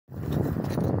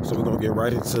So we're gonna get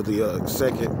right into the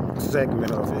second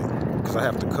segment of it because I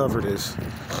have to cover this.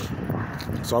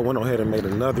 So I went ahead and made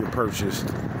another purchase,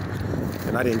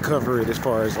 and I didn't cover it as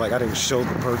far as like I didn't show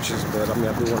the purchase, but I mean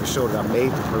I do want to show that I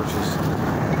made the purchase,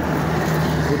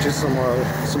 which is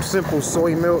some simple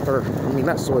soy milk, or I mean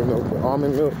not soy milk, but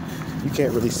almond milk. You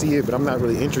can't really see it, but I'm not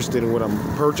really interested in what I'm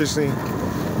purchasing.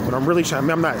 But I'm really trying.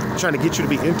 I mean, I'm not trying to get you to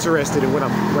be interested in what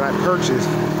I purchased.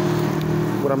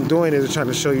 What I'm doing is trying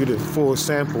to show you the full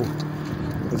sample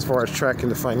as far as tracking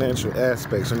the financial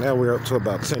aspects. So now we're up to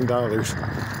about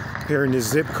 $10 here in this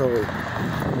zip code.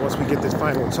 Once we get this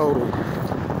final total,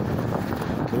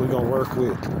 then we're gonna work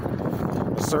with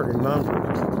a certain number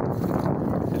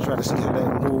and try to see how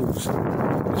that moves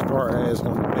as far as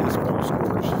on the baseball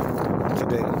scores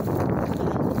today.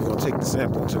 We're gonna take the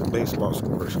sample to the baseball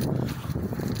scores,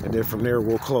 and then from there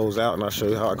we'll close out, and I'll show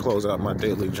you how I close out my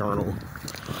daily journal.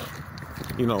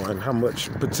 You know, and how much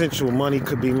potential money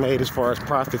could be made as far as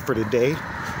profit for the day.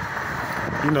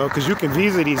 You know, because you can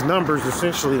visa these numbers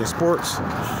essentially in sports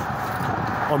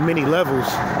on many levels.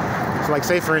 So like,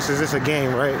 say for instance, it's a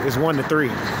game, right? It's 1-3.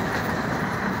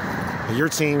 And your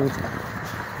team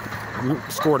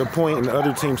scored a point and the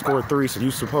other team scored 3, so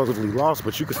you supposedly lost,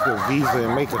 but you could still visa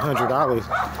and make $100.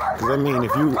 Because I mean,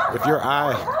 if your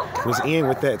eye was in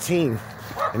with that team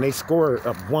and they scored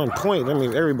 1 point, that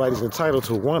means everybody's entitled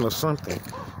to one of something.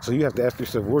 So you have to ask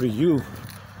yourself, what are you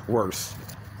worth?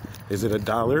 Is it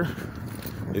 $1?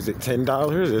 Is it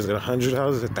 $10? Is it $100?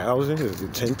 Is it $1,000? Is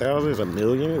it $10,000? Is it $1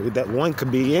 million? That one could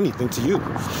be anything to you.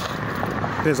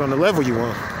 Depends on the level you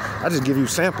want. I just give you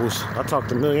samples. I talk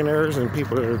to millionaires and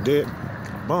people that are dead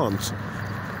bums.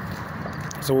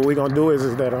 So what we're gonna do is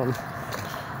that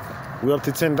we're up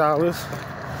to $10.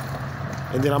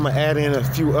 And then I'm going to add in a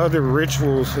few other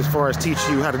rituals as far as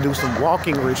teaching you how to do some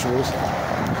walking rituals.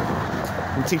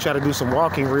 And teach you how to do some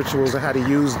walking rituals and how to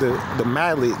use the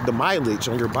mileage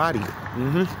on your body.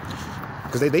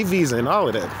 Because they visa and all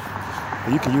of that.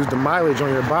 And you can use the mileage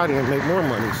on your body and make more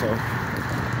money. So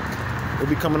we'll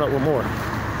be coming up with more.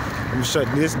 I'm going to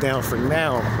shut this down for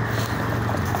now.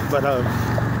 But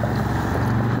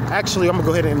actually, I'm going to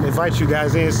go ahead and invite you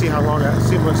guys in, see how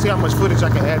much footage I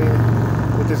can add in.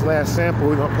 With this last sample,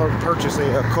 we're going to purchase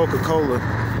a Coca-Cola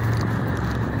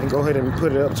and go ahead and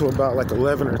put it up to about like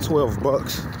 11 or 12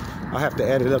 bucks. I'll have to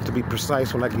add it up to be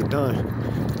precise when I get done.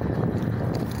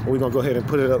 We're going to go ahead and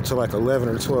put it up to like $11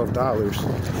 or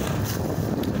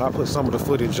 $12. And I'll put some of the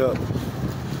footage up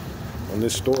on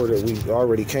this store that we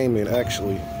already came in,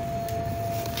 actually.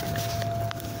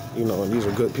 You know, and these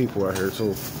are good people out here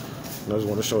too. And I just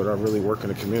want to show that I really work in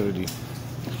the community.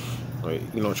 Like,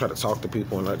 you know, try to talk to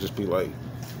people and not just be like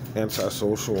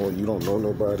antisocial, and you don't know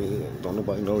nobody and don't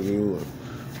nobody know you, and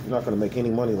you're not going to make any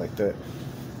money like that.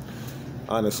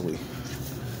 Honestly,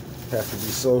 you have to be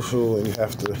social, and you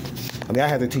have to, I mean, I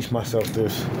had to teach myself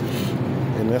this,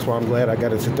 and that's why I'm glad I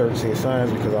got into 13 signs,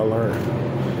 because I learned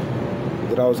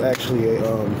that I was actually a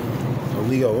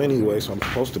Leo anyway, so I'm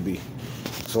supposed to be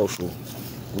social.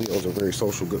 Leos are very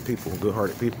social, good people,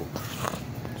 good-hearted people.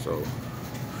 So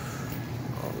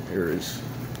here is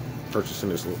purchasing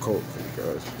this little coat for you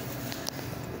guys.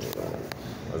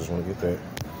 I just want to get that.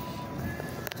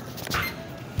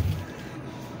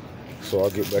 So I'll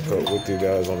get back up with you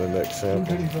guys on the next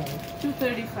sample.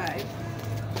 $2.35.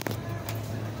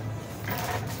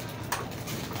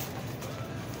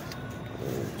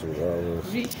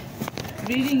 $2.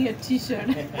 Reading your t-shirt.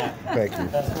 Thank you.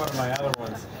 That's one of my other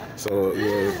ones. So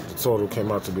yeah, the total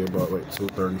came out to be about like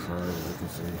 $2.35, as you can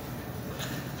see.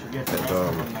 Get the rest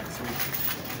of them next week.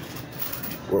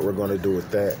 What we're going to do with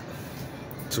that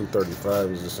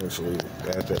 $2.35 is essentially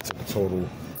add that to the total,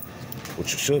 which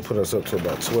should put us up to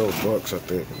about 12 bucks, I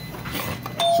think,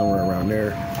 somewhere around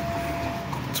there,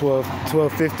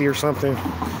 12.50 or something.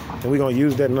 And we're going to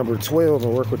use that number 12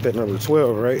 and work with that number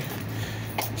 12, right?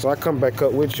 So I come back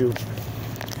up with you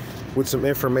with some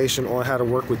information on how to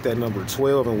work with that number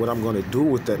 12, and what I'm going to do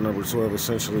with that number 12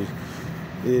 essentially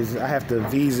is I have to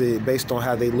visa it based on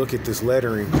how they look at this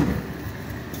lettering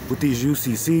with these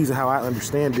UCCs and how I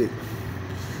understand it.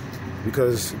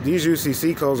 Because these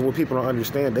UCC codes, what people don't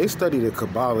understand, they study the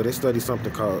Kabbalah. They study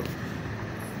something called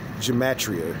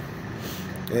gematria.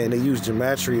 And they use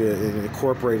gematria and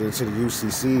incorporate it into the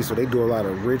UCC, so they do a lot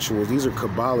of rituals. These are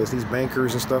Kabbalists, these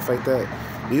bankers and stuff like that.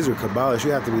 These are Kabbalists.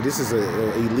 You have to be, this is an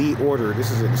elite order. This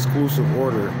is an exclusive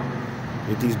order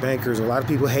with these bankers. A lot of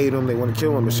people hate them. They want to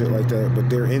kill them and shit like that, but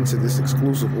they're into this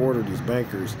exclusive order, these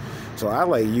bankers. So I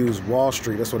like use Wall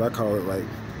Street. That's what I call it. Like,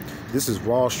 this is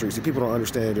Wall Street. See, people don't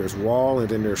understand there's wall and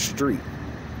then there's street.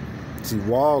 See,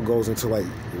 Wall goes into like,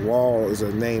 Wall is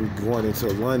a name going into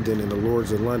London and the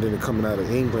Lords of London and coming out of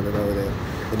England and all that.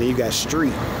 And then you got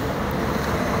street.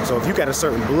 So if you got a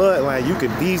certain bloodline, you can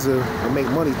visa and make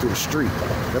money through the street.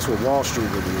 That's what Wall Street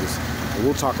really is. And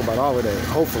we'll talk about all of that,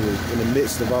 hopefully, in the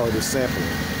midst of all of this sampling.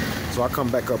 So I'll come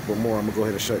back up with more. I'm going to go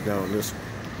ahead and shut down this.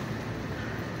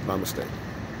 My mistake.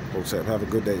 Have a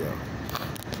good day, y'all.